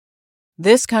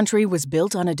This country was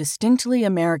built on a distinctly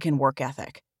American work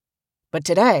ethic. But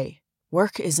today,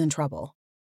 work is in trouble.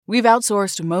 We've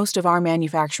outsourced most of our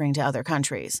manufacturing to other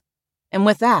countries. And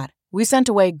with that, we sent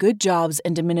away good jobs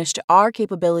and diminished our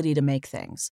capability to make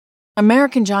things.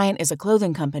 American Giant is a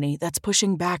clothing company that's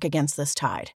pushing back against this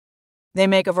tide. They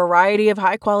make a variety of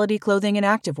high-quality clothing and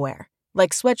activewear,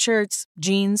 like sweatshirts,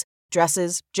 jeans,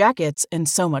 dresses, jackets, and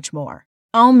so much more.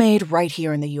 All made right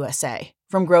here in the USA,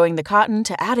 from growing the cotton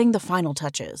to adding the final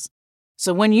touches.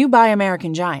 So when you buy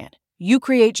American Giant, you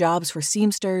create jobs for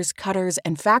seamsters, cutters,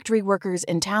 and factory workers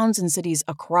in towns and cities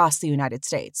across the United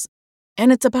States.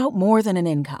 And it's about more than an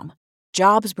income.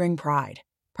 Jobs bring pride,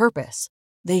 purpose.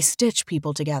 They stitch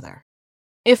people together.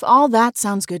 If all that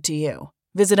sounds good to you,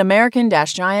 visit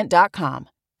American-Giant.com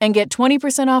and get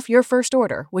 20% off your first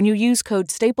order when you use code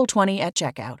STAPLE20 at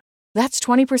checkout. That's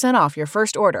 20% off your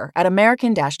first order at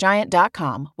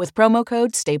American-Giant.com with promo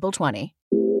code STAPLE20.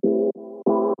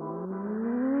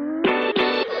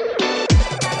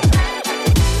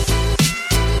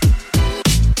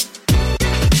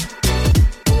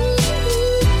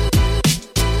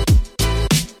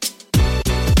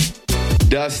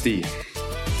 Dusty.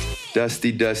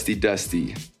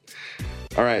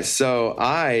 All right, so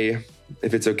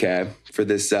if it's okay for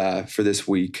this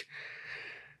week,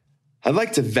 I'd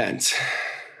like to vent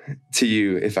to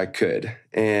you if I could,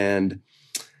 and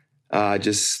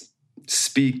just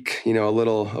speak, a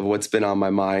little of what's been on my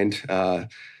mind,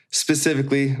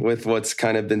 specifically with what's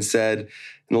kind of been said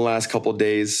in the last couple of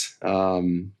days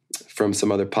from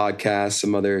some other podcasts,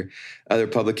 some other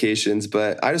publications.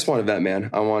 But I just want to vent, man.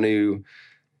 I want to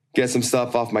get some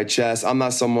stuff off my chest. I'm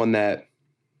not someone that,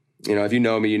 if you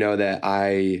know me, you know that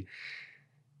I'm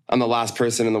the last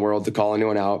person in the world to call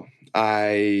anyone out.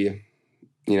 I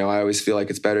always feel like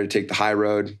it's better to take the high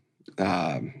road.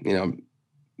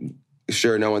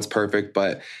 Sure, no one's perfect,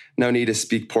 but no need to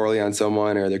speak poorly on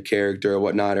someone or their character or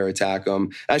whatnot or attack them.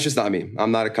 That's just not me.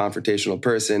 I'm not a confrontational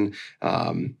person.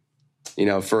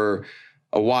 For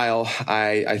a while,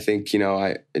 I think,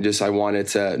 I wanted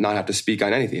to not have to speak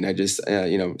on anything. I just,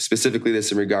 specifically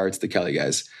this in regards to the Kelly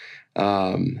guys.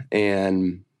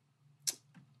 And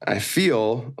I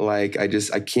feel like I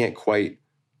can't quite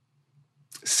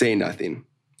say nothing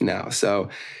now. So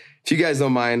if you guys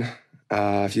don't mind,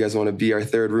 if you guys want to be our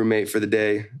third roommate for the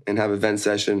day and have a vent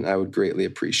session, I would greatly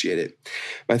appreciate it.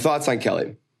 My thoughts on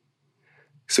Kelly.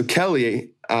 So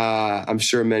Kelly, I'm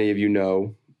sure many of you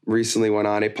know, recently went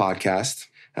on a podcast,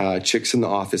 Chicks in the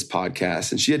Office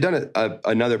podcast. And she had done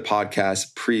another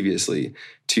podcast previously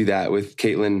to that with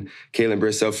Caitlin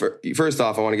Bristow. First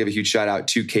off, I want to give a huge shout out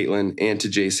to Caitlin and to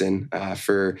Jason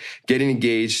for getting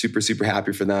engaged. Super, super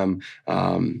happy for them.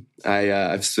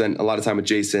 I've spent a lot of time with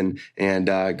Jason, and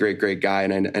great guy.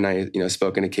 And I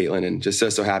spoken to Caitlin, and just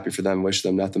so happy for them. Wish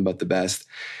them nothing but the best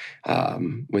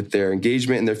with their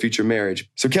engagement and their future marriage.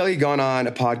 So Kelly had gone on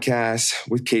a podcast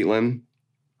with Caitlin,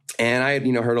 and I had,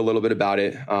 heard a little bit about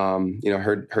it,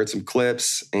 heard some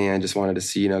clips, and just wanted to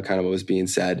see, kind of what was being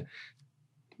said.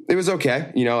 It was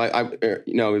okay.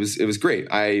 It was great.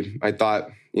 I thought,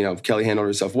 Kelly handled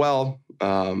herself well.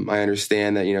 I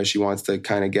understand that, she wants to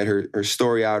kind of get her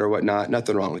story out or whatnot.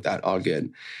 Nothing wrong with that. All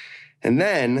good. And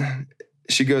then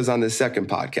she goes on the second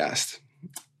podcast.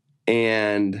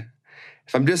 And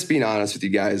if I'm just being honest with you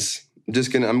guys, I'm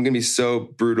going to be so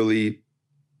brutally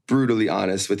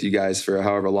honest with you guys for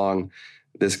however long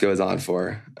this goes on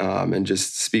for, and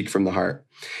just speak from the heart.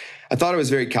 I thought it was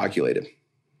very calculated.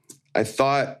 I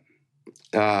thought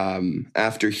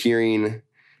after hearing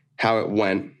how it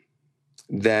went,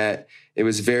 that it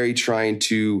was very trying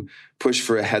to push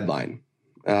for a headline.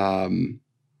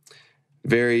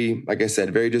 Very, like I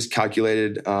said, very just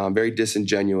calculated, very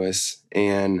disingenuous,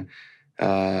 and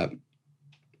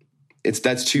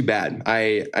that's too bad.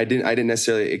 I didn't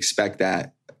necessarily expect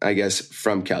that, I guess,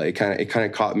 from Kelly. It kind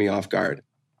of caught me off guard.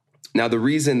 Now, the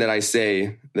reason that I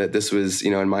say that this was,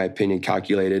 in my opinion,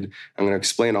 calculated, I'm going to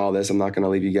explain all this. I'm not going to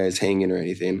leave you guys hanging or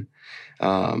anything.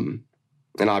 And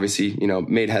obviously,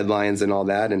 made headlines and all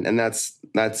that. And that's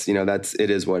it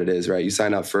is what it is, right? You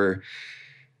sign up for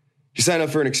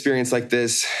an experience like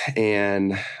this,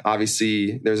 and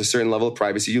obviously there's a certain level of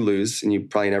privacy you lose, and you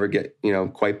probably never get,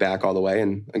 quite back all the way.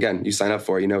 And again, you sign up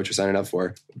for it, you know what you're signing up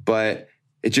for. But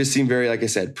it just seemed very, like I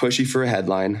said, pushy for a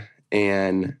headline.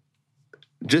 And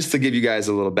just to give you guys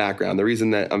a little background, the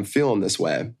reason that I'm feeling this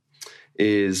way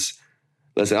is,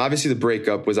 listen, obviously the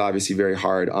breakup was obviously very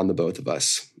hard on the both of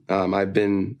us. I've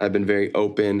been very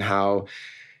open how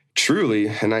truly,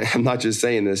 and I'm not just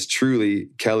saying this, truly,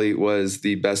 Kelly was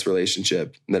the best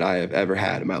relationship that I have ever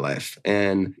had in my life.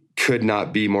 And could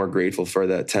not be more grateful for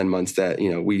the 10 months that,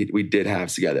 we did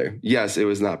have together. Yes, it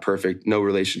was not perfect. No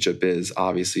relationship is,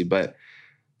 obviously, but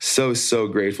so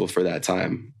grateful for that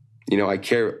time. I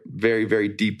care very, very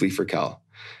deeply for Kel.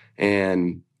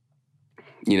 And,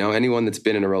 anyone that's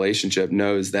been in a relationship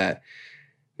knows that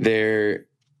the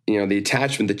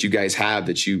attachment that you guys have,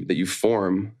 that you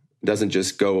form, doesn't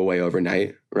just go away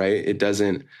overnight, right? It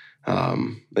doesn't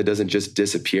just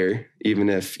disappear. Even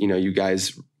if, you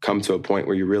guys come to a point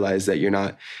where you realize that you're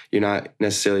not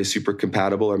necessarily super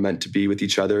compatible or meant to be with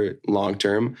each other long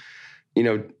term.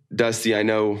 Dusty, I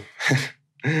know,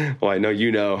 well, I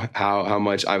know how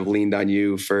much I've leaned on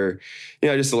you for,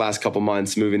 just the last couple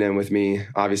months moving in with me,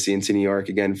 obviously into New York.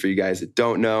 Again, for you guys that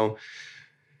don't know,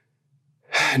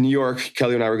 New York,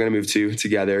 Kelly and I were going to move to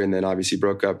together, and then obviously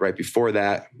broke up right before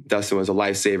that. Dustin was a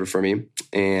lifesaver for me,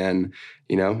 and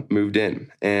moved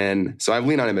in. And so I've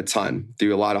leaned on him a ton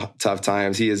through a lot of tough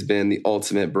times. He has been the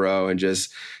ultimate bro and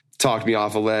just talked me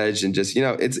off a ledge, and just,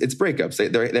 it's breakups.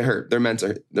 They hurt. They're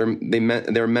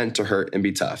meant to hurt and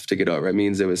be tough to get over. It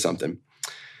means it was something.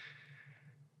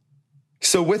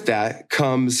 So with that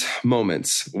comes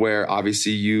moments where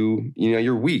obviously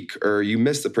you're weak, or you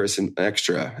miss the person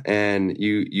extra, and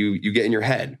you get in your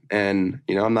head. And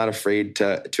I'm not afraid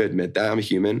to admit that. I'm a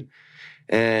human.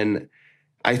 And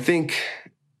I think,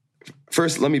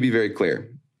 first, let me be very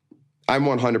clear. I'm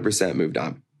 100% moved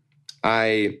on.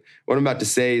 What I'm about to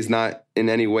say is not in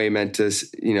any way meant to,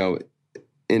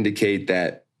 indicate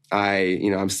that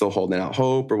I'm still holding out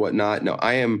hope or whatnot. No,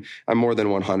 I'm more than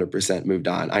 100% moved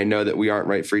on. I know that we aren't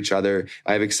right for each other.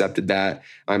 I've accepted that.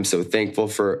 I'm so thankful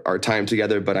for our time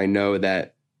together, but I know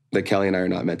that Kelly and I are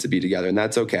not meant to be together, and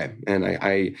that's okay. And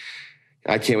I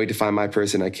can't wait to find my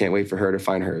person. I can't wait for her to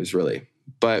find hers, really.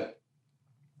 But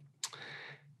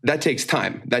that takes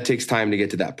time. That takes time to get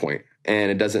to that point.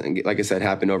 And it doesn't, like I said,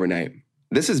 happen overnight.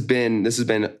 This has been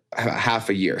half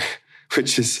a year,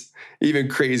 which is even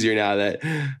crazier now that,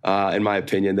 in my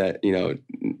opinion, that,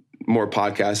 more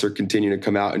podcasts are continuing to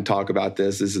come out and talk about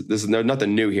this. This is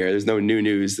nothing new here. There's no new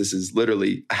news. This is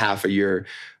literally half a year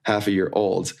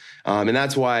old. And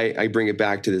that's why I bring it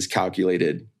back to this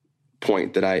calculated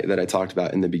point that I talked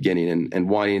about in the beginning, and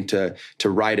wanting to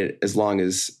ride it as long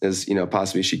as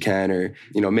possibly she can, or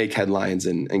make headlines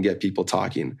and get people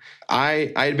talking.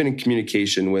 I had been in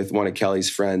communication with one of Kelly's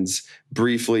friends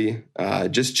briefly,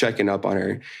 just checking up on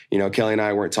her. Kelly and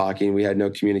I weren't talking. We had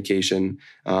no communication.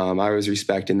 I was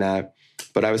respecting that.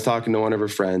 But I was talking to one of her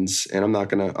friends, and I'm not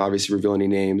going to obviously reveal any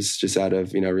names, just out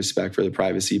of respect for the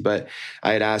privacy. But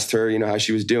I had asked her, how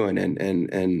she was doing,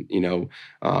 and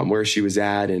where she was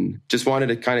at, and just wanted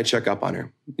to kind of check up on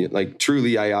her. Like,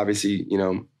 truly, I obviously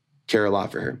care a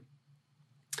lot for her.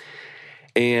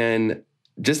 And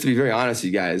just to be very honest,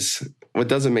 you guys, what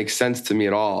doesn't make sense to me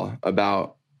at all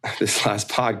about this last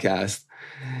podcast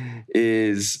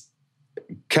is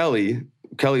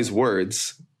Kelly's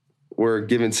words were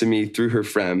given to me through her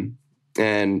friend,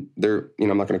 and they're,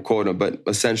 I'm not going to quote them, but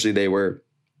essentially they were,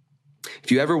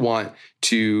 if you ever want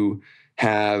to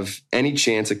have any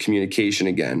chance of communication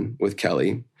again with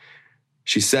Kelly,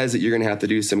 she says that you're going to have to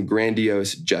do some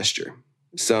grandiose gesture,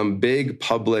 some big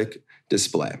public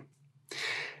display.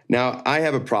 Now, I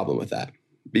have a problem with that,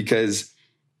 because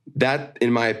that,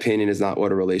 in my opinion, is not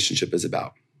what a relationship is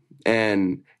about.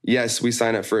 And yes, we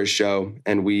sign up for a show,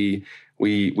 and we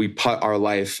put our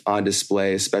life on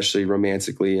display, especially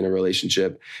romantically in a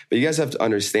relationship. But you guys have to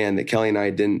understand that Kelly and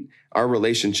I our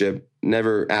relationship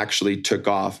never actually took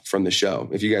off from the show.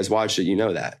 If you guys watched it, you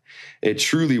know that. It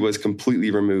truly was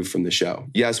completely removed from the show.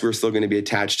 Yes, we're still going to be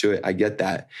attached to it. I get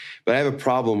that. But I have a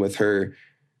problem with her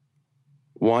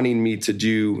wanting me to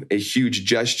do a huge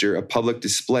gesture, a public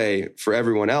display for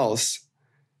everyone else,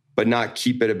 but not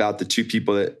keep it about the two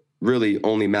people that really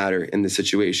only matter in the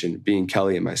situation, being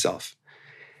Kelly and myself.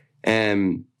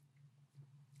 And,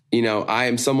 I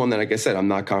am someone that, like I said, I'm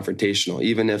not confrontational.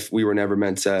 Even if we were never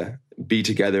meant to be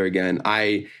together again,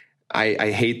 I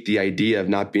hate the idea of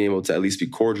not being able to at least be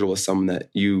cordial with someone that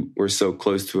you were so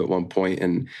close to at one point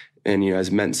and has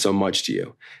meant so much to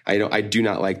you. I do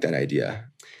not like that idea.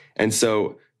 And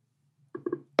so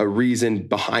a reason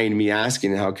behind me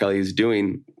asking how Kelly is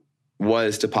doing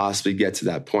was to possibly get to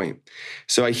that point.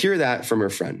 So I hear that from her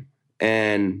friend.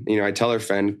 And, I tell her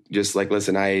friend, just like,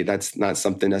 listen, that's not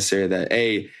something necessarily that,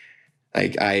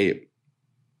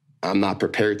 I'm not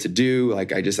prepared to do. I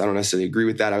don't necessarily agree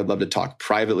with that. I would love to talk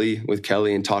privately with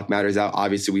Kelly and talk matters out.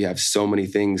 Obviously, we have so many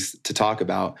things to talk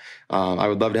about. I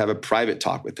would love to have a private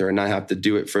talk with her and not have to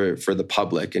do it for the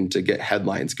public and to get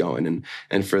headlines going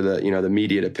and for the, the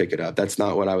media to pick it up. That's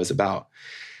not what I was about.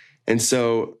 And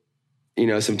so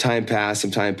some time passed.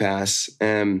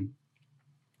 And,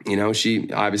 she's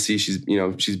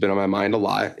been on my mind a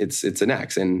lot. It's an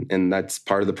ex, and that's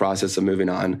part of the process of moving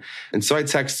on. And so I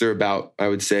texted her about, I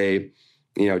would say,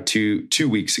 2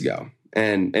 weeks ago.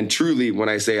 And truly, when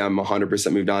I say I'm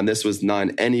 100% moved on, this was not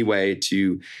in any way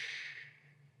to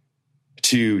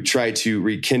try to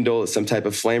rekindle some type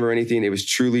of flame or anything. It was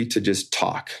truly to just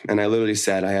talk. And I literally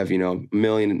said, I have, a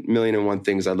million and one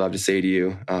things I'd love to say to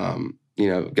you.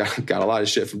 Got a lot of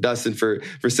shit from Dustin for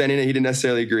sending it. He didn't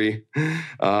necessarily agree.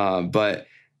 But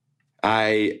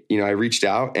I reached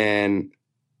out and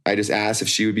I just asked if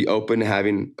she would be open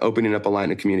to opening up a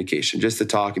line of communication, just to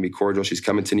talk and be cordial. She's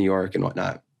coming to New York and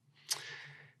whatnot.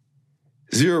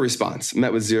 Zero response,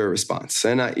 met with zero response.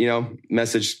 And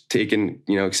message taken,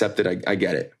 accepted. I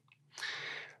get it.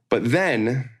 But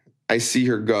then I see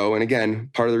her go. And again,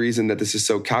 part of the reason that this is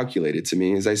so calculated to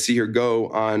me is I see her go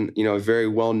on, a very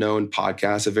well-known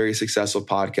podcast, a very successful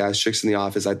podcast, Chicks in the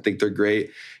Office. I think they're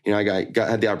great. I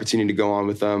had the opportunity to go on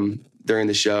with them during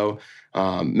the show.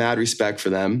 Mad respect for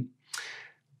them.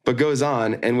 But goes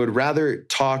on and would rather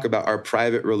talk about our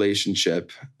private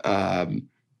relationship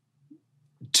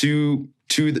to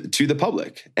the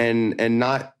public and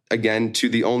not, again, to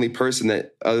the only person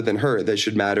that other than her that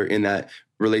should matter in that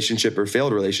relationship or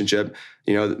failed relationship,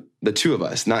 the two of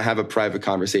us, not have a private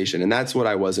conversation. And that's what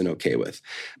I wasn't okay with.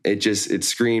 It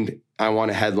screamed, I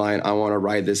want a headline. I want to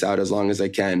ride this out as long as I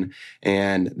can.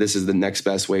 And this is the next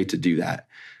best way to do that.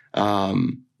 I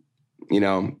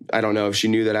don't know if she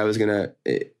knew that I was going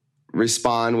to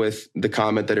respond with the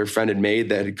comment that her friend had made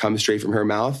that had come straight from her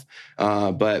mouth.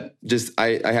 But just,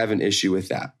 I have an issue with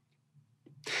that.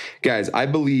 Guys, I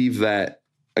believe that,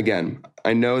 again,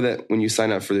 I know that when you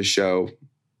sign up for the show,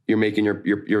 you're making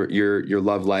your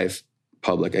love life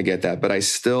public. I get that. But I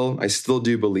still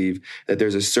do believe that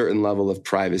there's a certain level of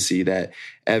privacy that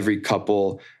every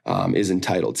couple is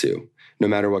entitled to, no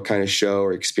matter what kind of show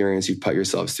or experience you put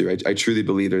yourselves through. I truly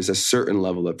believe there's a certain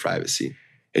level of privacy.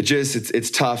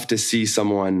 It's tough to see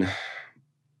someone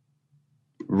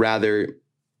rather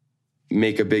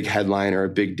make a big headline or a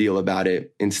big deal about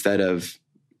it instead of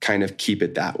kind of keep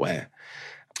it that way.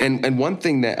 And one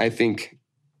thing that I think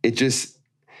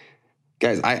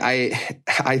guys,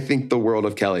 I think the world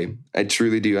of Kelly. I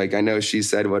truly do. I know she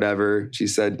said whatever. She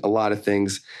said a lot of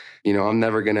things. I'm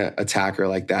never going to attack her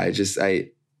like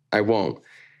that. I won't.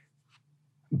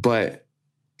 But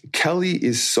Kelly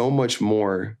is so much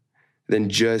more than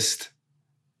just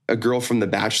a girl from The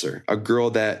Bachelor, a girl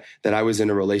that I was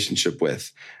in a relationship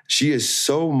with. She is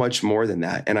so much more than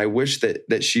that. And I wish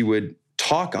that she would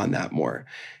talk on that more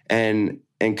and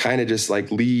kind of just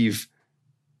like leave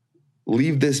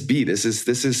this be. This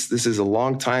is a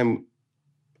long time.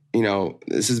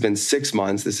 This has been 6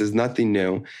 months. This is nothing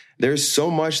new. There's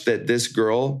so much that this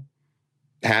girl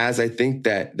has, I think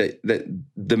that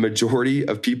the majority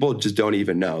of people just don't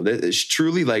even know. It's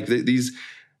truly like these.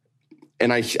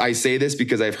 And I say this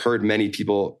because I've heard many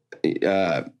people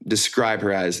describe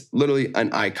her as literally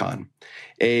an icon,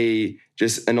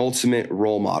 just an ultimate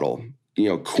role model.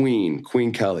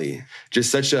 Queen Kelly,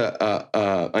 just such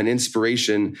an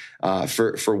inspiration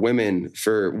for women,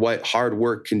 for what hard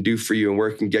work can do for you and where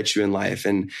it can get you in life.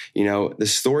 And, the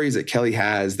stories that Kelly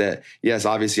has that, yes,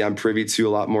 obviously I'm privy to a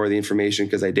lot more of the information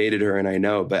because I dated her and I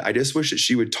know, but I just wish that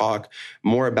she would talk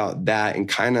more about that and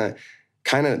kind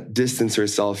of distance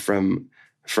herself from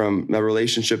a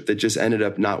relationship that just ended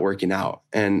up not working out.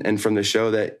 And from the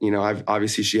show that,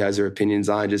 obviously she has her opinions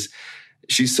on,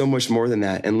 she's so much more than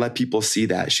that, and let people see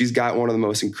that. She's got one of the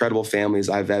most incredible families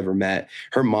I've ever met.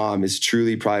 Her mom is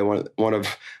truly probably one of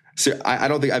I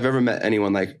don't think I've ever met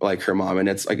anyone like her mom. And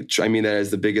it's like, I mean that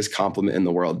as the biggest compliment in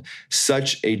the world.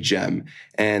 Such a gem.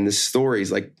 And the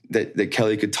stories like that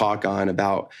Kelly could talk on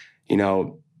about,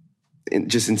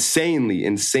 just insanely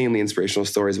inspirational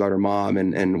stories about her mom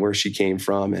and where she came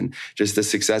from and just the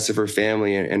success of her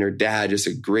family and her dad,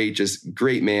 just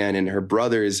great man. And her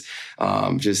brothers,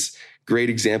 just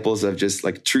great examples of just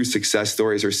like true success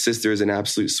stories. Her sister is an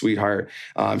absolute sweetheart.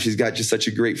 She's got just such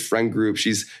a great friend group.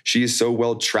 She is so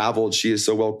well traveled. She is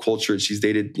so well cultured. She's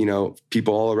dated,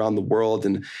 people all around the world.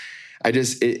 And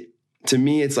to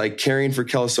me, it's like caring for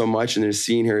Kel so much and then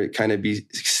seeing her kind of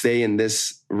stay in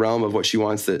this realm of what she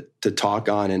wants to talk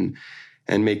on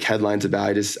and make headlines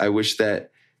about. I wish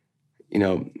that,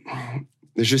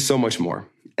 there's just so much more.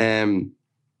 And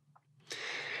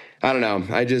I don't know.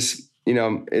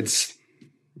 It's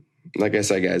like I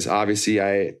said, guys, obviously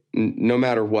no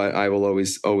matter what, I will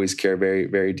always care very,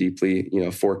 very deeply,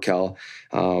 for Kel.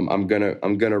 I'm going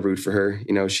to root for her.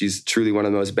 She's truly one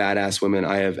of the most badass women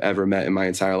I have ever met in my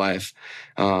entire life.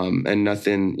 And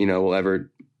nothing, will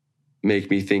ever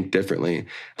make me think differently.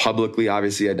 Publicly,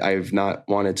 obviously, I've not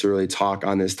wanted to really talk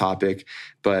on this topic,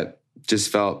 but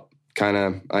just felt kind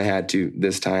of I had to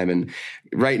this time. And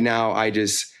right now, I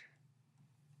just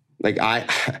like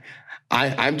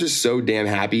I'm just so damn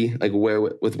happy, like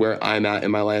where I'm at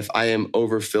in my life. I am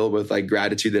overfilled with like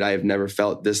gratitude that I have never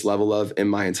felt this level of in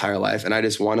my entire life. And I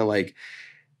just want to like,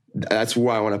 that's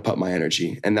where I want to put my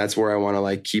energy. And that's where I want to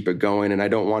like keep it going. And I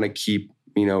don't want to keep,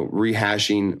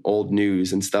 rehashing old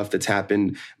news and stuff that's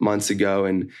happened months ago.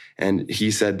 And he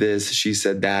said this, she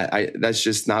said that. That's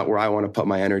just not where I want to put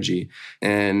my energy.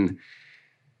 And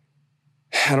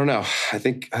I don't know. I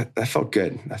think I felt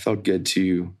good. I felt good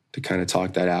to kind of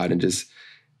talk that out and just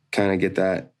kind of get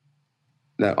that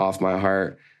off my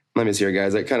heart. Let me see here,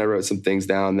 guys. I kind of wrote some things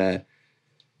down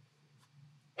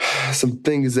some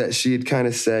things that she had kind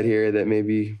of said here that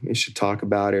maybe we should talk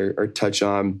about or touch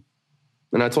on.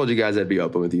 And I told you guys I'd be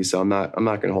open with you, so I'm not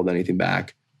going to hold anything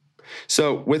back.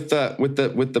 So with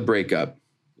the breakup,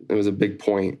 there was a big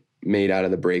point made out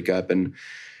of the breakup. And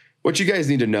what you guys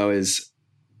need to know is,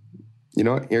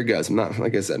 here it goes. I'm not,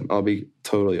 like I said, I'll be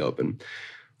totally open.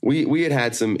 We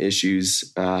had some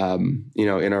issues,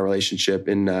 in our relationship.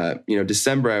 In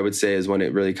December, I would say, is when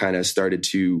it really kind of started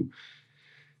to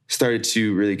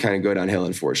really kind of go downhill,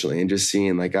 unfortunately. And just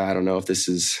seeing like, I don't know if this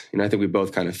is, I think we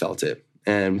both kind of felt it.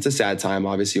 And it's a sad time,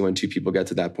 obviously, when two people get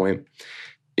to that point.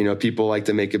 People like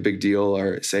to make a big deal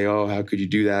or say, oh, how could you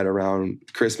do that around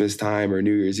Christmas time or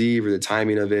New Year's Eve or the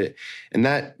timing of it? And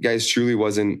that, guys, truly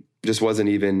wasn't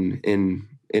even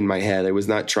in my head. I was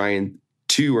not trying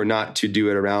to or not to do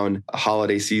it around a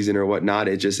holiday season or whatnot.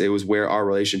 It was where our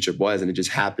relationship was, and it just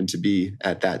happened to be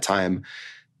at that time.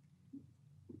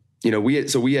 We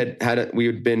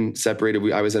had been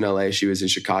separated. I was in LA, she was in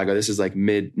Chicago. This is like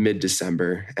mid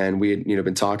December, and we had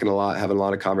been talking a lot, having a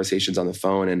lot of conversations on the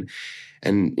phone,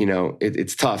 and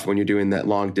it's tough when you're doing that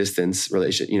long distance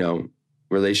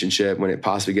relationship when it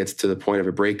possibly gets to the point of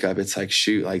a breakup. It's like,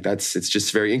 shoot, like it's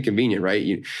just very inconvenient, right?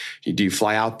 You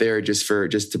fly out there just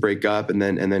to break up and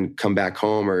then come back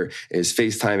home, or is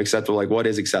FaceTime acceptable? Like, what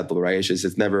is acceptable, right?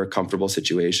 It's never a comfortable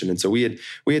situation. And so we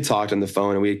had talked on the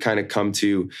phone, and we had kind of come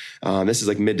to this is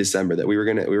like mid-December that we were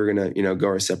gonna go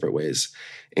our separate ways.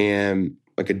 And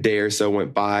like a day or so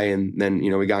went by, and then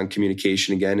we got in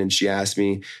communication again, and she asked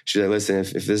me, she's like, listen,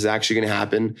 if this is actually going to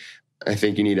happen, I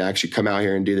think you need to actually come out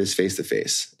here and do this face to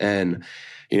face. And,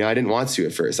 I didn't want to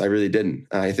at first. I really didn't.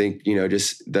 I think,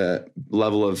 just the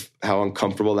level of how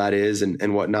uncomfortable that is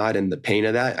and whatnot, and the pain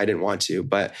of that, I didn't want to,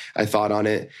 but I thought on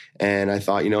it, and I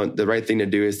thought, the right thing to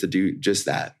do is to do just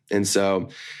that. And so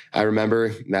I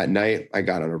remember that night I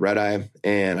got on a red eye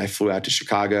and I flew out to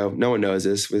Chicago. No one knows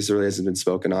this. This really hasn't been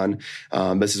spoken on.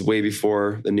 This is way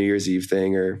before the New Year's Eve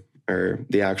thing or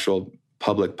the actual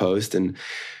public post, and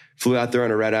flew out there on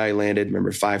a red eye, landed,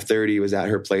 remember 5:30, was at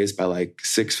her place by like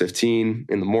 6:15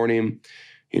 in the morning.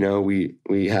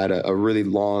 We had a really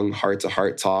long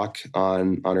heart-to-heart talk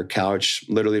on her couch,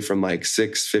 literally from like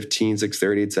 6:15,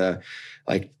 6:30 to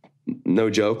like, no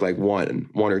joke, like one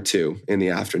or two in the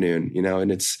afternoon,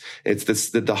 and it's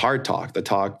the hard talk, the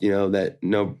talk, that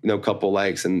no couple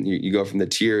likes. And you go from the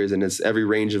tears, and it's every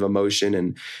range of emotion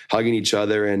and hugging each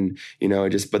other and,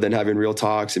 but then having real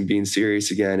talks and being serious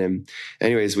again. And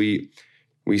anyways, we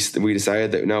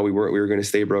decided that no, we were going to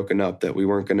stay broken up, that we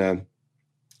weren't going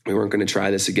to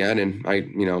try this again. And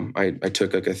I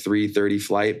took like a 3:30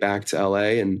 flight back to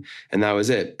LA, and that was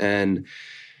it. And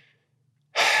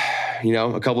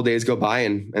a couple of days go by,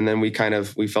 and then we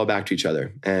fell back to each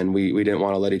other, and we didn't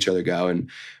want to let each other go. And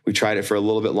we tried it for a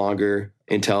little bit longer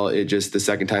until it just, the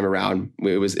second time around,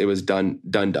 it was done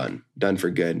for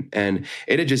good. And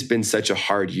it had just been such a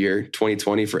hard year,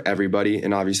 2020, for everybody.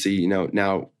 And obviously,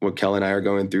 now what Kelly and I are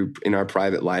going through in our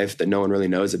private life that no one really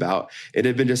knows about, it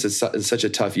had been just such a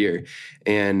tough year.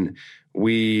 And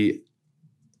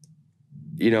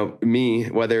me,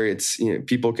 whether it's,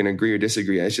 people can agree or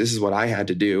disagree, this is what I had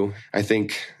to do. I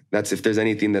think that's, if there's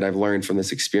anything that I've learned from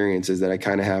this experience, is that I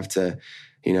kind of have to,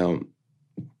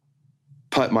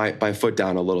 put my foot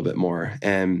down a little bit more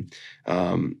and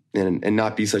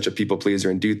not be such a people pleaser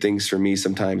and do things for me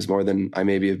sometimes more than I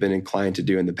maybe have been inclined to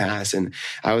do in the past. And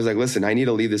I was like, listen, I need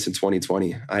to leave this in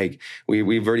 2020.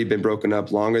 We've already been broken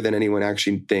up longer than anyone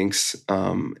actually thinks.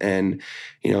 And,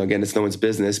 again, it's no one's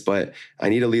business, but I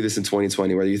need to leave this in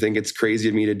 2020. Whether you think it's crazy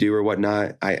of me to do or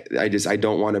whatnot, I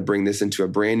don't want to bring this into a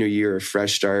brand new year, a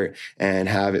fresh start, and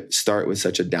have it start with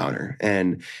such a downer.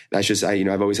 And that's just,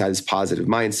 I've always had this positive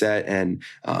mindset, and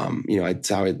and it's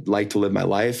how I'd like to live my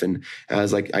life. And I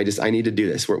was like, I need to do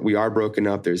this. We are broken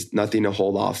up. There's nothing to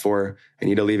hold off for. I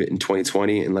need to leave it in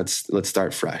 2020 and let's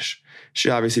start fresh. She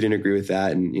obviously didn't agree with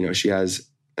that, and she has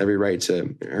every right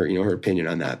to her opinion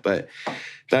on that. But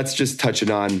that's just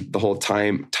touching on the whole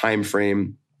time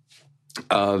frame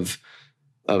of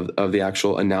the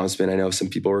actual announcement. I know some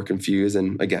people were confused,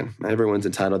 and again, everyone's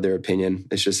entitled to their opinion.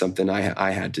 It's just something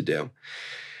I had to do.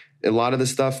 A lot of the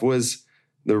stuff was,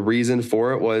 the reason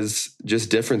for it was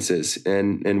just differences,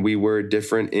 and we were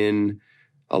different in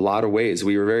a lot of ways.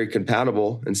 We were very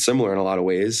compatible and similar in a lot of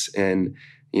ways, and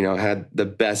had the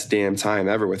best damn time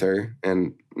ever with her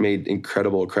and made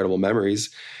incredible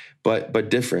memories, but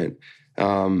different.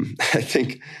 I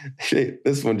think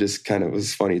this one just kind of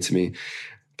was funny to me.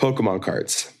 Pokemon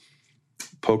cards.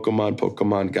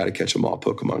 Pokemon, got to catch them all.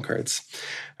 Pokemon cards.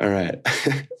 All right.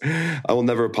 I will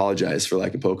never apologize for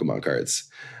liking Pokemon cards.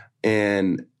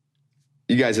 And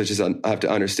you guys have to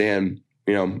understand,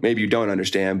 maybe you don't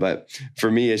understand, but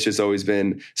for me, it's just always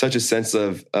been such a sense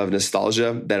of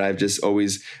nostalgia that I've just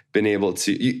always been able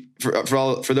to,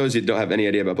 for those who don't have any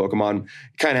idea about Pokemon,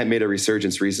 kind of made a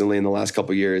resurgence recently in the last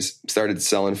couple of years, started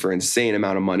selling for insane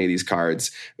amount of money, these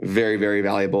cards, very, very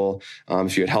valuable.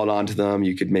 If you had held on to them,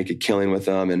 you could make a killing with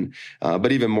them. And,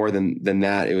 but even more than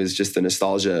that, it was just the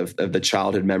nostalgia of the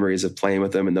childhood memories of playing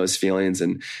with them and those feelings.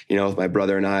 And, with my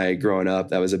brother and I growing up,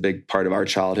 that was a big part of our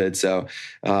childhood. So,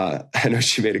 I know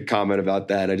she made a comment about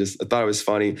that. I thought it was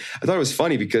funny. I thought it was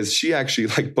funny because she actually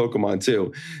liked Pokemon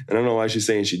too. And I don't know why she's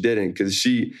saying she didn't, because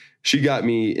she got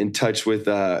me in touch with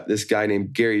this guy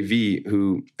named Gary Vee,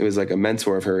 who was like a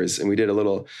mentor of hers. And we did a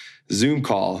little Zoom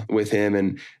call with him,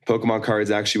 and Pokemon cards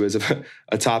actually was a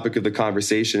topic of the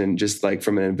conversation, and just like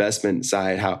from an investment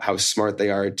side, how smart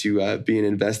they are to be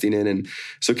investing in. And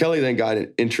so Kelly then got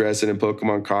interested in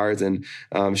Pokemon cards, and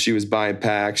she was buying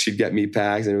packs. She'd get me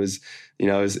packs, and it was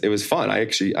fun. I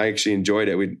actually enjoyed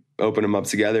it. We'd open them up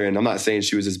together, and I'm not saying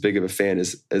she was as big of a fan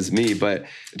as me, but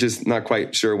just not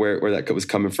quite sure where that was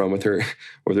coming from with her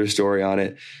story on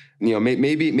it.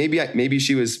 Maybe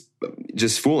she was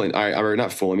just fooling, or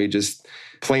not fooling me, just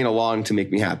playing along to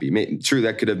make me happy. True,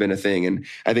 that could have been a thing, and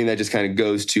I think that just kind of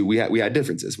goes to we had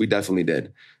differences. We definitely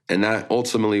did, and that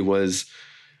ultimately was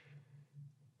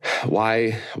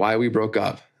why we broke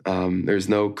up. There's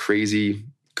no crazy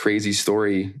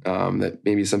story that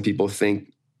maybe some people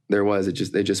think there was. It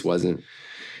just wasn't.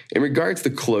 In regards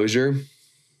to closure,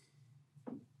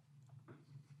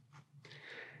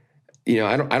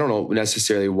 I don't know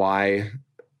necessarily why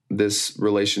this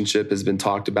relationship has been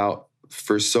talked about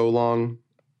for so long.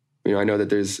 I know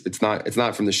that it's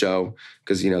not from the show,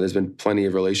 because there's been plenty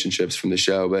of relationships from the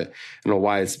show, but I don't know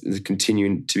why it's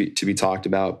continuing to be talked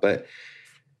about. But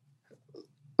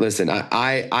listen,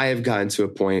 I have gotten to a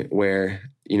point where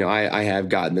I have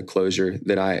gotten the closure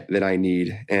that I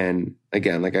need. And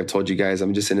again, like I've told you guys,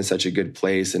 I'm just in such a good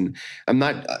place, and I'm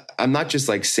not just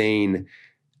like saying.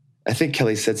 I think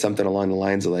Kelly said something along the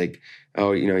lines of like,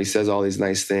 oh, he says all these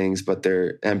nice things, but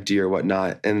they're empty or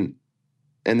whatnot. And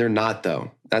they're not,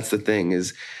 though. That's the thing,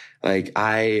 is like,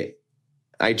 I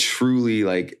truly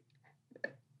like,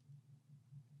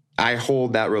 I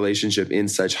hold that relationship in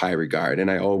such high regard, and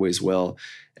I always will.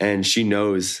 And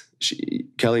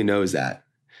Kelly knows that.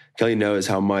 Kelly knows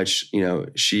how much,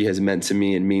 she has meant to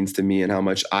me and means to me, and how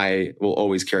much I will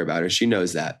always care about her. She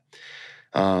knows that.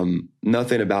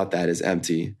 Nothing about that is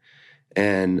empty.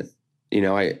 And,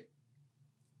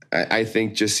 I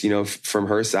think just, from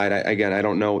her side, I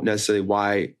don't know necessarily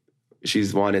why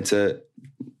she's wanted to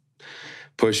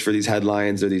push for these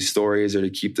headlines or these stories, or to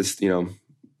keep this, I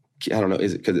don't know.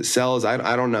 Is it because it sells?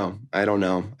 I don't know. I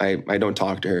don't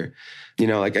talk to her.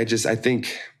 I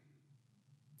think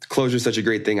closure is such a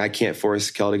great thing. I can't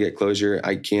force Kel to get closure.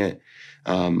 I can't.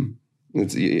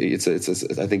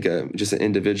 It's I think just an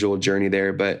individual journey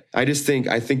there, but I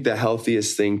think the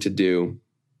healthiest thing to do.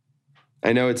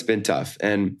 I know it's been tough,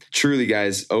 and truly,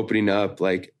 guys, opening up,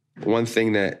 like, one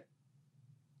thing that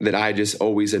I just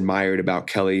always admired about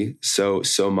Kelly so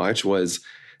much was,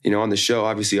 on the show,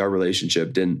 obviously our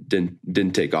relationship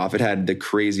didn't take off. It had the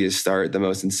craziest start, the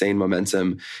most insane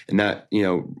momentum, and that,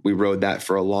 we rode that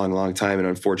for a long, long time. And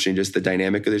unfortunately, just the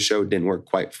dynamic of the show didn't work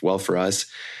quite well for us.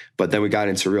 But then we got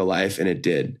into real life, and it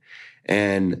did.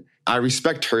 And I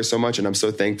respect her so much, and I'm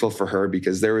so thankful for her,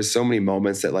 because there was so many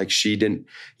moments that, like, she didn't,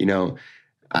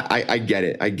 I get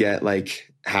it. I get,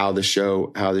 like, how the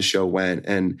show went,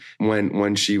 and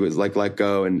when she was like let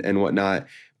go and whatnot.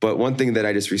 But one thing that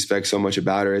I just respect so much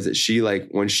about her is that she, like,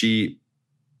 when we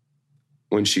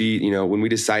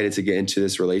decided to get into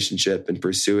this relationship and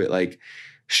pursue it, like,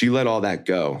 she let all that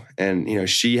go. And,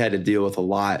 she had to deal with a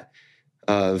lot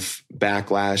of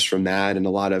backlash from that and a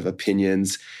lot of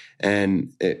opinions.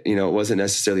 And it wasn't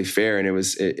necessarily fair. And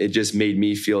it just made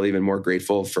me feel even more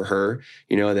grateful for her,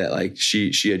 that like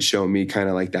she had shown me kind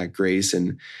of like that grace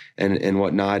and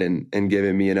whatnot, and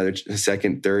given me another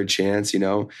second, third chance,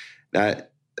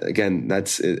 that again,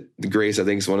 that's the grace. I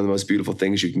think is one of the most beautiful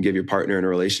things you can give your partner in a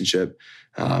relationship.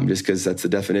 Just because that's the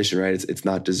definition, right? It's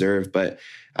not deserved, but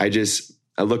I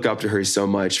look up to her so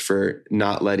much for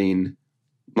not letting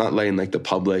like the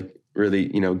public really,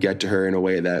 get to her in a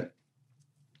way that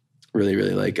really,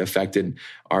 really like affected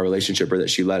our relationship, or that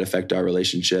she let affect our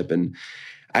relationship. And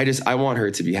I want her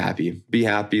to be happy,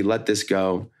 let this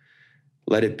go,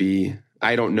 let it be.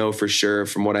 I don't know for sure.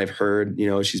 From what I've heard,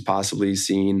 she's possibly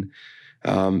seen,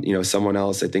 someone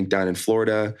else, I think down in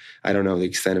Florida. I don't know the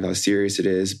extent of how serious it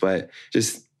is, but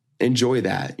just enjoy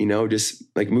that, just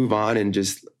like move on. And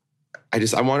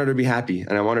I want her to be happy,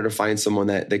 and I want her to find someone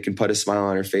that can put a smile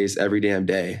on her face every damn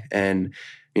day. And,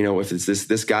 if it's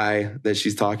this guy that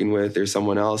she's talking with or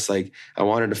someone else, like I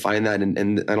want her to find that.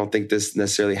 And I don't think this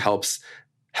necessarily helps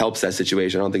that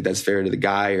situation. I don't think that's fair to the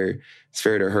guy or it's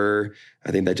fair to her.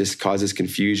 I think that just causes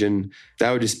confusion.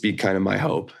 That would just be kind of my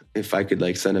hope. If I could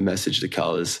like send a message to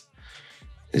Kel is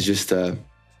just,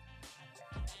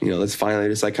 let's finally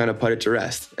just like kind of put it to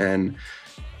rest and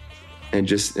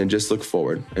just look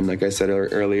forward. And like I said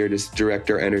earlier, just direct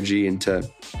our energy into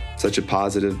such a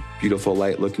positive, beautiful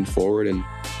light, looking forward, and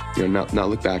not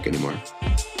look back anymore.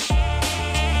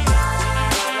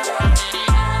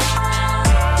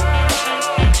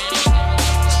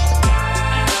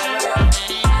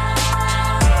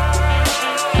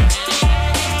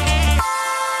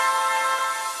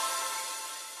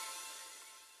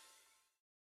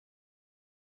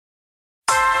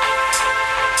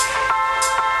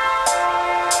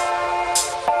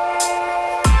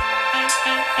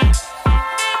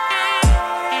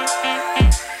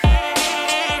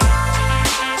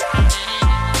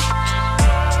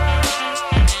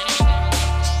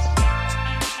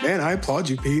 I applaud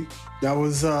you, Pete. That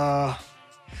was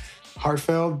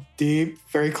heartfelt, deep,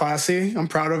 very classy. I'm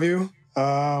proud of you.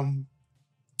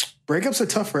 Breakups are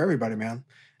tough for everybody, man.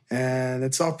 And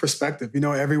it's all perspective.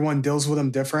 Everyone deals with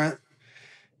them different.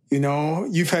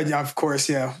 You've had, of course,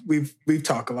 yeah, we've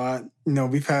talked a lot.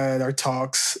 We've had our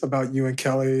talks about you and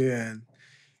Kelly, and,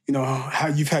 how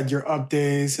you've had your up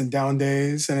days and down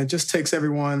days. And it just takes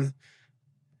everyone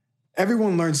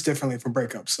learns differently from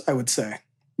breakups, I would say,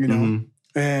 Mm-hmm.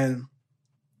 And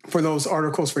for those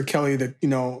articles for Kelly that,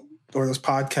 or those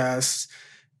podcasts,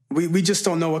 we just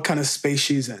don't know what kind of space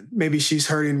she's in. Maybe she's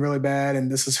hurting really bad, and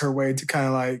this is her way to kind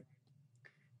of like,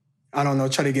 I don't know,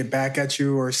 try to get back at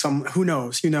you or who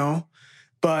knows,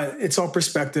 but it's all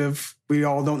perspective. We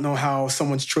all don't know how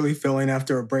someone's truly feeling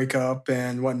after a breakup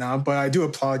and whatnot, but I do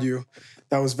applaud you.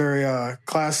 That was very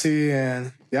classy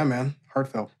and yeah, man,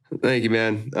 heartfelt. Thank you,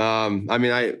 man.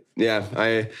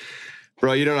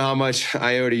 Bro, you don't know how much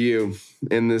I owe to you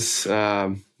in this,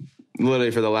 literally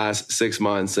for the last 6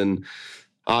 months. And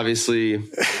obviously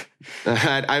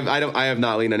I have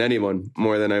not leaned on anyone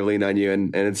more than I've leaned on you.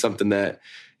 And it's something that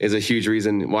is a huge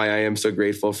reason why I am so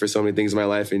grateful for so many things in my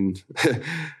life. And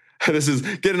this is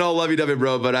getting all lovey-dovey,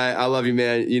 bro, but I love you,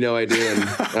 man. I do. And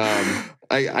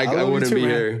I wouldn't be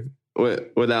here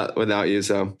without you.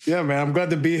 So yeah, man, I'm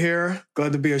glad to be here.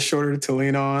 Glad to be a shoulder to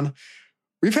lean on.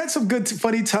 We've had some good,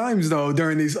 funny times, though,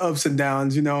 during these ups and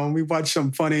downs. We watched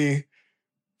some funny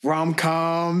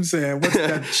rom-coms. And what's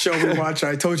that show we watch?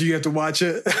 I told you have to watch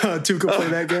it. Two could play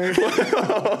that game.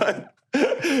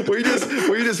 we just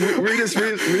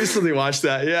recently watched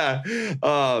that. Yeah.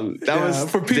 That was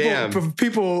for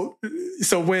people.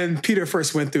 So when Peter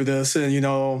first went through this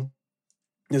and,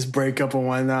 this breakup and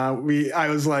whatnot, I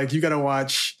was like, you got to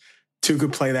watch Two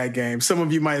Could Play That Game. Some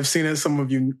of you might have seen it. Some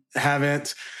of you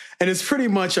haven't. And it's pretty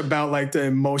much about like the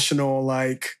emotional,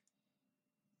 like,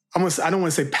 I don't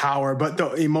want to say power, but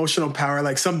the emotional power.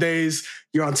 Like some days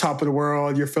you're on top of the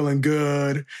world, you're feeling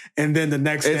good. And then the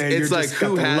next day you're like, just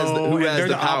got the low, and they're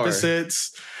the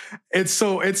opposites. It's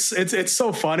so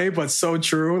funny, but so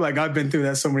true. Like I've been through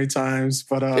that so many times,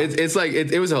 but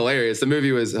it was hilarious. The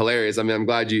movie was hilarious. I mean, I'm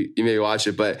glad you maybe watch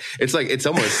it, but it's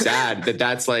almost sad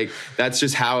that's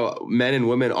just how men and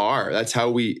women are. That's how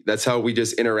we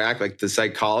just interact. Like the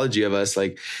psychology of us,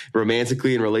 like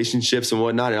romantically in relationships and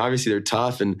whatnot. And obviously they're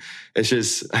tough. And it's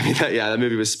just, that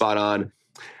movie was spot on.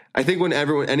 I think when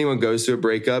anyone goes through a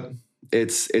breakup,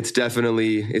 it's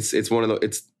definitely one of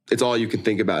the, it's all you can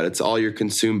think about. It's all you're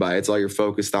consumed by. It's all you're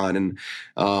focused on. And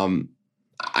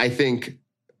I think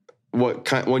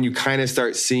when you kind of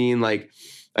start seeing, like,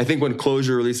 I think when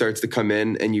closure really starts to come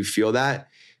in and you feel that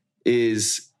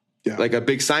is Yeah. like a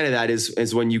big sign of that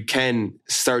is when you can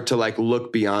start to like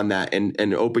look beyond that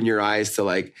and open your eyes to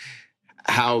like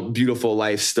how beautiful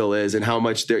life still is and how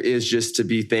much there is just to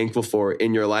be thankful for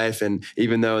in your life. And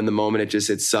even though in the moment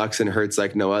it sucks and hurts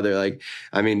like no other, like,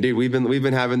 I mean, dude, we've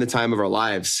been having the time of our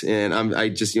lives. And I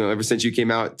just, ever since you came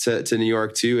out to New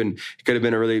York too, and it could have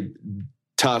been a really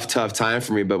tough time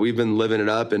for me, but we've been living it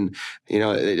up. And,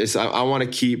 I want to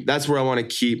keep, that's where I want to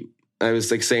keep. I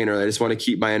was like saying earlier, I just want to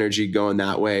keep my energy going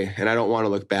that way. And I don't want to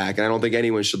look back. And I don't think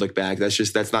anyone should look back.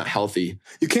 That's not healthy.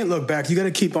 You can't look back. You got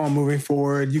to keep on moving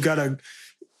forward. You got to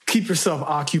keep yourself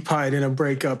occupied in a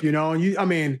breakup. You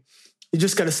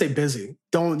just got to stay busy.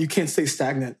 You can't stay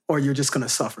stagnant or you're just going to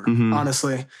suffer,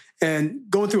 honestly. And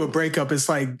going through a breakup is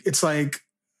it's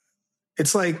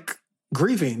like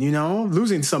grieving,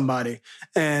 losing somebody.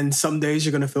 And some days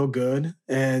you're going to feel good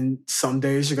and some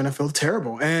days you're going to feel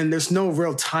terrible. And there's no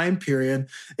real time period.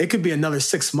 It could be another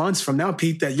 6 months from now,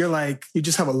 Pete, that you're like, you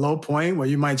just have a low point where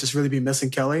you might just really be missing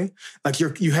Kelly. Like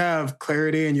you have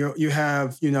clarity and you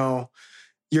have, you're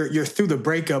through the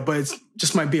breakup, but it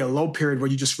just might be a low period where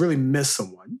you just really miss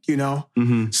someone,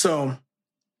 So,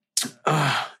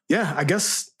 I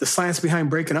guess the science behind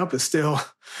breaking up is still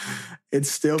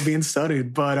being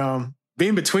studied. But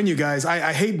being between you guys,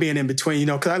 I hate being in between,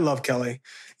 because I love Kelly.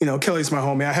 Kelly's my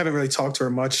homie. I haven't really talked to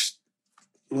her much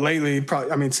lately,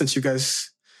 probably, since you guys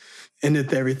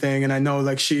ended everything. And I know,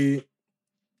 like, she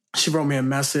wrote me a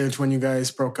message when you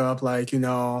guys broke up, like,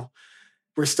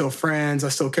 we're still friends. I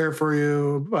still care for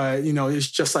you. But, it's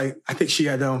just like, I think she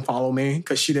had to unfollow me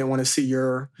because she didn't want to see and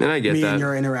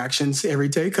your interactions every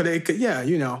day.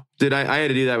 Did I had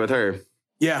to do that with her.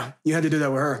 Yeah, you had to do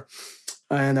that with her.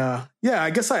 And I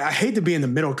guess I hate to be in the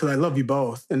middle because I love you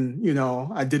both. And,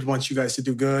 I did want you guys to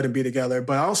do good and be together.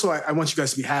 But also I want you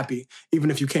guys to be happy,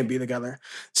 even if you can't be together.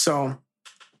 So,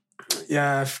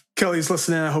 yeah, if Kelly's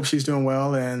listening, I hope she's doing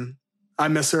well. And I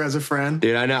miss her as a friend.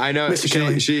 Dude, I know.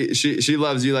 She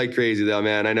loves you like crazy though,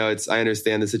 man. I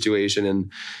understand the situation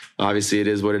and obviously it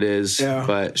is what it is. Yeah.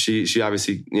 But she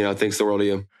obviously, thinks the world of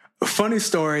you. A funny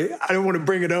story. I don't want to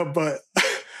bring it up, but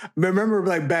remember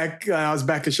like I was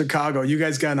back in Chicago, you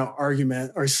guys got in an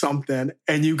argument or something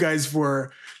and you guys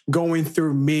were going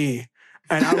through me.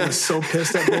 And I was so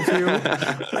pissed at both of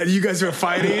you. You guys were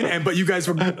fighting, but you guys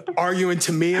were arguing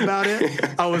to me about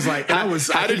it. I was like,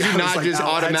 how did you not just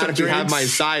automatically have my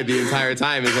side the entire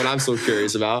time is what I'm so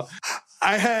curious about.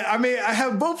 I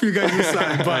have both of you guys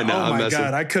inside, but oh my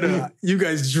God, you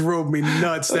guys drove me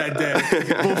nuts that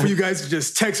day. Both of you guys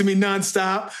just texting me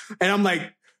nonstop. And I'm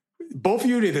like, both of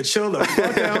you need to chill the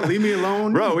fuck out. Leave me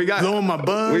alone, bro. We got blowing my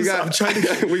buzz. I'm trying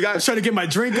to get my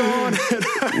drink on.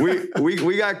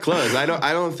 we got close. I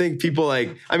don't think people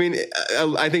like.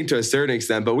 I think to a certain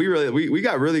extent, but we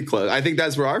got really close. I think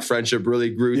that's where our friendship really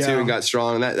grew too and got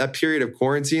strong. That period of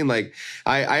quarantine, like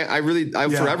I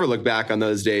forever look back on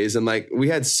those days and like we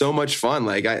had so much fun.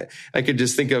 Like I could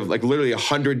just think of like literally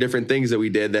 100 different things that we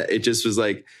did that it just was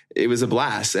like it was a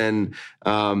blast and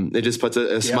it just puts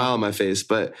a smile on my face.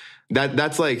 But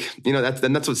that's like,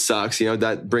 that's what sucks,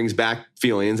 that brings back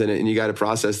feelings and you got to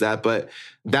process that. But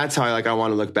that's how I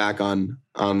want to look back on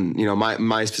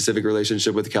my specific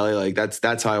relationship with Kelly. Like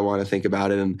that's how I want to think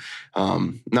about it. And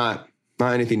not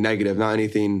anything negative, not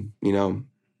anything,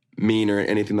 mean or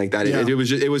anything like that. Yeah.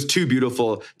 It was too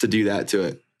beautiful to do that to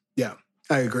it. Yeah,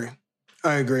 I agree.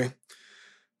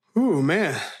 Ooh,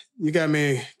 man. You got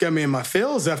me in my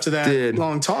feels after that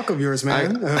long talk of yours,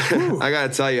 man. I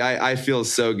gotta tell you, I feel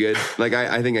so good. Like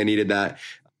I think I needed that.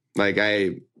 Like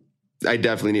I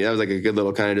definitely need. That was like a good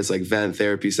little kind of just like vent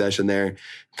therapy session there,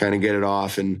 kind of get it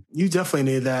off. And you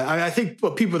definitely need that. I think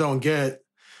what people don't get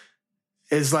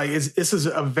is like this is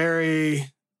a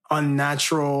very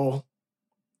unnatural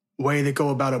way to go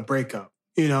about a breakup.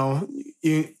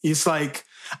 It's like.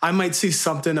 I might see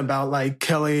something about like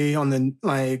Kelly on the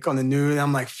news. And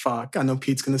I'm like, fuck, I know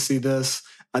Pete's going to see this.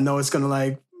 I know it's going to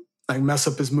like mess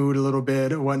up his mood a little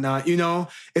bit or whatnot.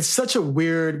 It's such a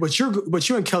weird, what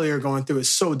you and Kelly are going through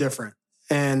is so different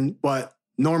and what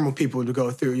normal people would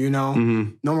go through,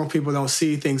 Mm-hmm. Normal people don't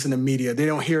see things in the media. They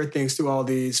don't hear things through all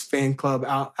these fan club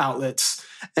outlets.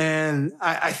 And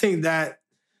I think that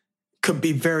could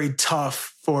be very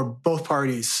tough for both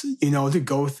parties, to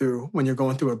go through when you're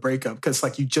going through a breakup because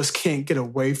like you just can't get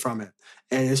away from it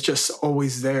and it's just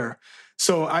always there.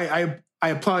 So I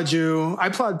applaud you. I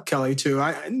applaud Kelly too.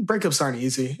 Breakups aren't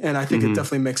easy, and I think it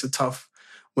definitely makes it tough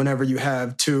whenever you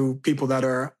have two people that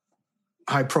are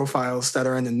high profiles that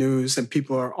are in the news and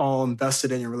people are all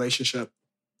invested in your relationship.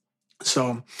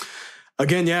 So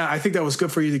again, yeah, I think that was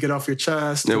good for you to get off your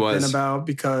chest. It was. About,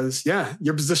 because, yeah,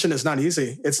 your position is not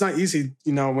easy. It's not easy,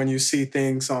 you know, when you see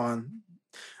things on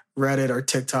Reddit or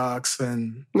TikToks.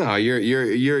 And no,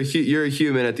 you're a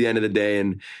human at the end of the day,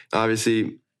 and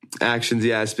obviously actions,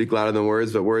 speak louder than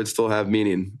words, but words still have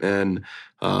meaning, and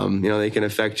they can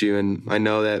affect you. And I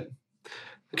know that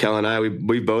Kel and I,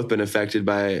 we've both been affected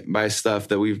by stuff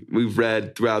that we've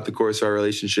read throughout the course of our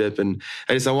relationship, and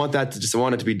I want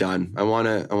it to be done. I want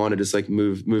to just like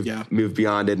move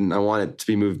beyond it, and I want it to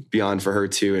be moved beyond for her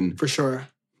too, and for sure,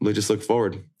 we'll just look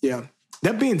forward. Yeah.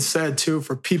 That being said, too,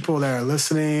 for people that are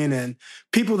listening and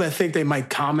people that think they might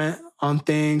comment on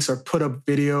things or put up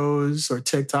videos or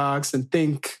TikToks and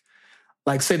think,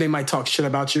 like, say they might talk shit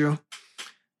about you,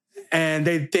 and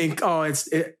they think, oh,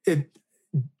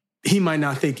 he might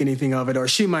not think anything of it, or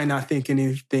she might not think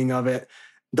anything of it.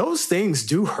 Those things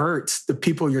do hurt the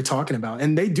people you're talking about,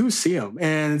 and they do see them.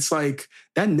 And it's like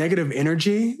that negative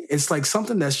energy, it's like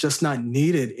something that's just not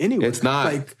needed anywhere. It's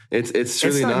not. Like, it's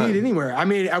really not needed anywhere. I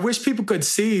mean, I wish people could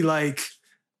see like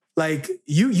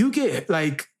you get,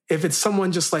 like, if it's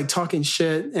someone just like talking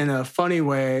shit in a funny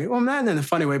way, well, not in a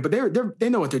funny way, but they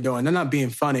know what they're doing. They're not being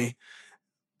funny.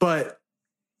 But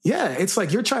yeah, it's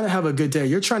like you're trying to have a good day.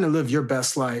 You're trying to live your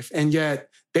best life. And yet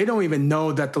they don't even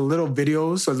know that the little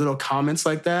videos or little comments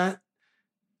like that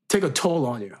take a toll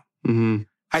on you. Mm-hmm.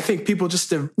 I think people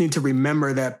just need to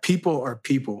remember that people are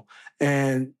people.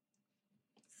 And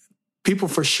people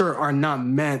for sure are not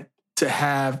meant to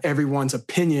have everyone's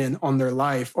opinion on their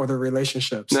life or their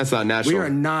relationships. That's not natural. We are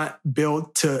not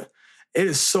built to, it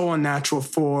is so unnatural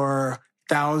for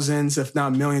thousands, if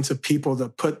not millions of people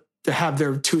to have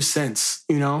their 2 cents,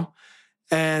 you know?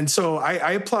 And so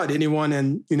I applaud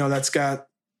anyone that's got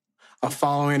a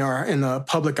following or in the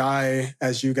public eye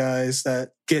as you guys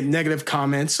that get negative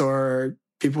comments or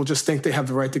people just think they have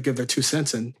the right to give their 2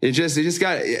 cents in. It just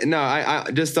got,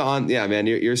 man,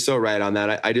 you're so right on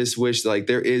that. I just wish like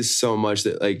there is so much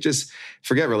that like, just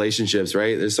forget relationships,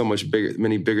 right? There's so much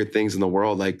many bigger things in the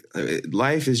world. Like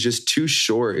life is just too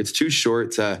short. It's too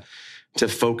short to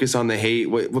focus on the hate,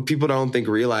 what people don't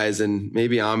realize. And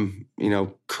maybe I'm,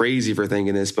 crazy for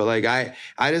thinking this, but like, I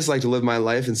just like to live my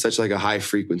life in such like a high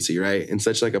frequency, right? In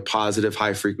such like a positive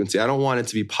high frequency. I don't want it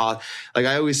to be like,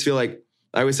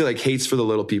 I always say like hate's for the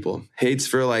little people. Hate's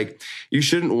for like, you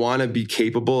shouldn't want to be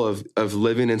capable of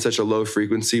living in such a low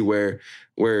frequency where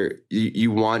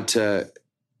you want to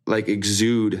like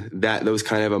exude those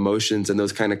kind of emotions and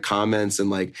those kind of comments. And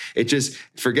like, it just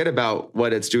forget about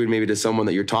what it's doing maybe to someone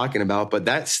that you're talking about, but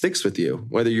that sticks with you,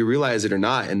 whether you realize it or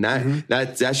not. And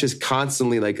that's just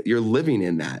constantly like you're living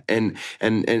in that. And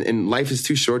life is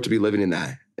too short to be living in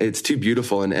that. It's too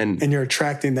beautiful. And you're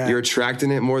attracting that. You're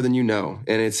attracting it more than you know.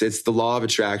 And it's the law of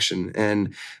attraction.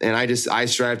 And I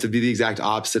strive to be the exact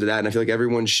opposite of that. And I feel like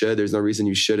everyone should. There's no reason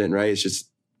you shouldn't, right? It's just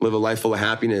live a life full of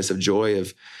happiness, of joy,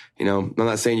 of, I'm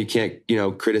not saying you can't,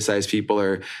 criticize people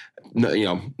or,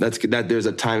 that there's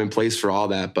a time and place for all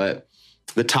that. But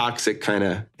the toxic kind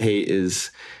of hate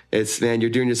man,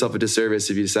 you're doing yourself a disservice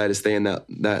if you decide to stay in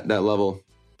that level.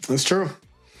 That's true.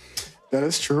 That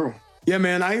is true. Yeah,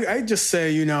 man, I just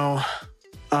say,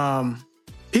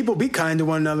 people be kind to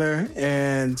one another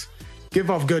and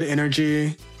give off good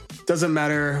energy. Doesn't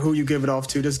matter who you give it off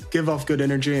to. Just give off good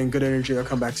energy, and good energy will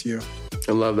come back to you.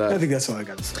 I love that. I think that's all I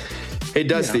got to say. Hey,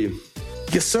 Dusty. Yeah.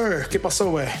 Yes, sir. ¿Qué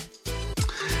pasó, güey?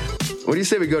 What do you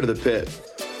say we go to the pit?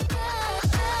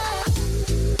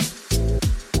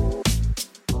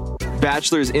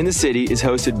 Bachelors in the City is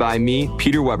hosted by me,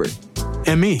 Peter Weber.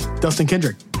 And me, Dustin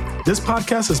Kendrick. This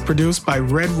podcast is produced by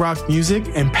Red Rock Music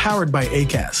and powered by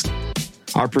Acast.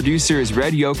 Our producer is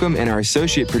Red Yoakum, and our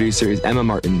associate producer is Emma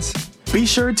Martins. Be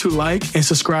sure to like and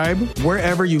subscribe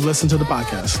wherever you listen to the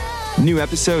podcast. New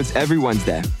episodes every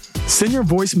Wednesday. Send your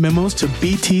voice memos to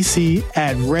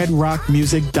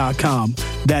btc@redrockmusic.com.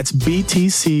 That's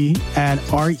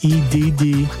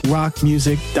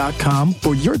btc@reddrockmusic.com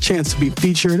for your chance to be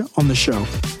featured on the show.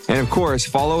 And of course,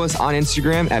 follow us on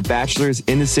Instagram at Bachelors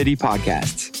in the City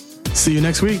Podcasts. See you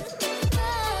next week.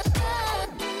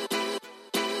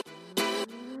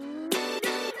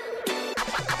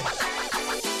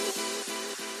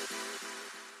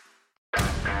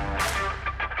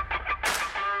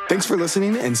 Thanks for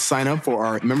listening, and sign up for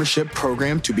our membership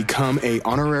program to become an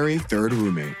honorary third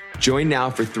roommate. Join now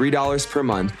for $3 per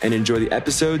month and enjoy the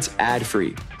episodes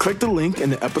ad-free. Click the link in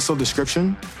the episode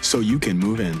description so you can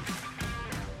move in.